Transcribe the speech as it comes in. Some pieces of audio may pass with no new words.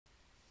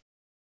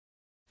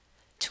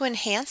To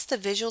enhance the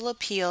visual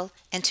appeal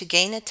and to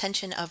gain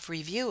attention of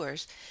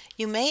reviewers,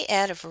 you may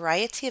add a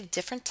variety of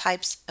different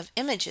types of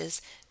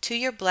images to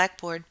your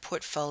Blackboard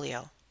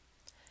portfolio.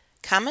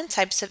 Common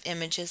types of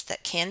images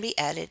that can be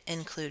added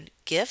include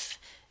GIF,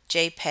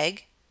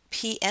 JPEG,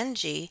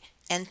 PNG,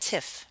 and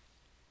TIFF.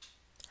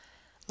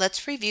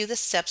 Let's review the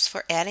steps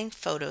for adding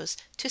photos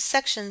to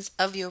sections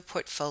of your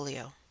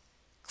portfolio.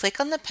 Click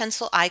on the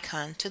pencil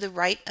icon to the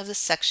right of the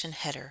section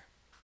header.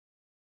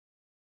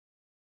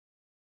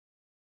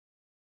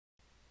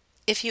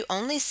 If you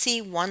only see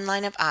one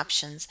line of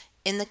options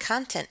in the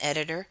content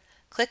editor,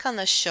 click on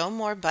the Show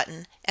More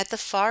button at the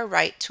far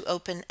right to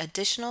open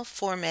additional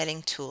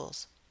formatting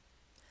tools.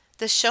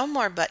 The Show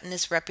More button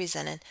is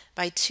represented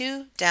by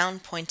two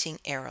down-pointing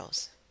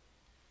arrows.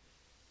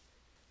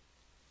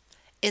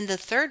 In the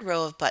third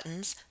row of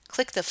buttons,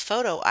 click the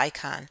Photo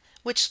icon,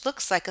 which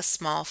looks like a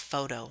small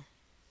photo.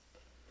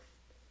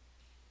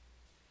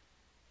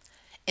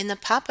 In the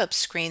pop-up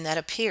screen that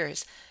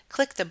appears,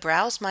 click the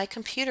Browse My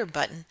Computer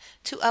button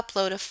to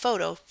upload a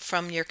photo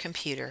from your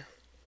computer.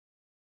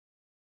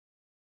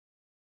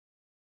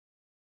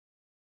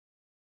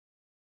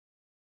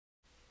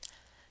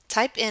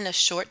 Type in a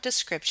short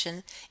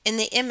description in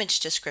the image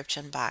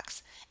description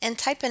box and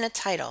type in a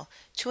title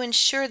to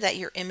ensure that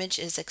your image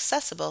is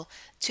accessible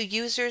to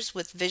users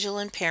with visual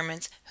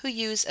impairments who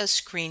use a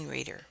screen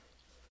reader.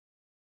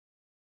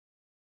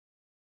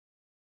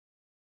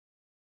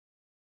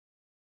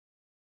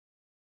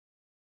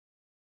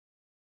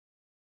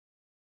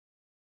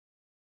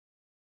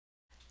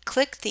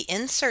 Click the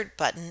Insert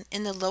button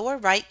in the lower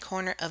right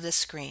corner of the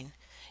screen.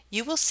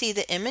 You will see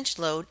the image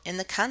load in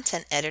the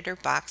Content Editor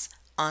box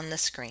on the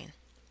screen.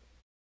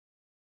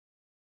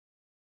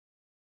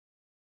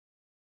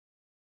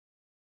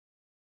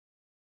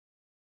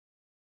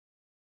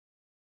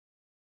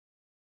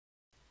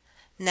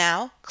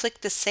 Now,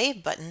 click the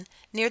Save button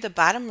near the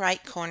bottom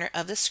right corner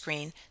of the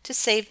screen to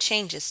save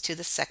changes to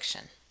the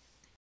section.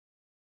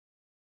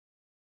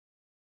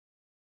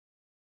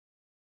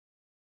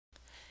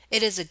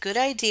 It is a good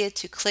idea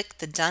to click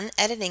the Done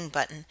Editing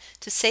button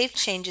to save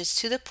changes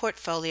to the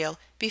portfolio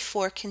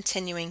before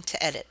continuing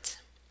to edit.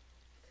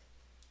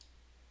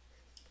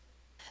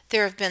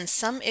 There have been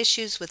some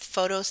issues with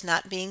photos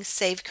not being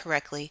saved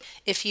correctly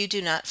if you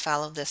do not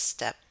follow this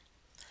step.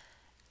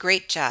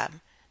 Great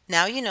job!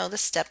 Now you know the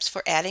steps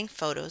for adding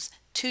photos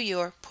to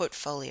your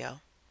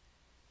portfolio.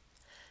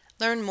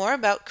 Learn more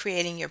about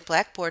creating your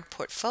Blackboard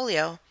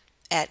portfolio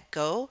at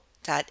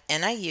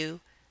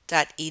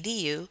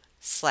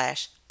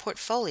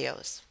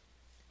go.niu.edu/portfolios.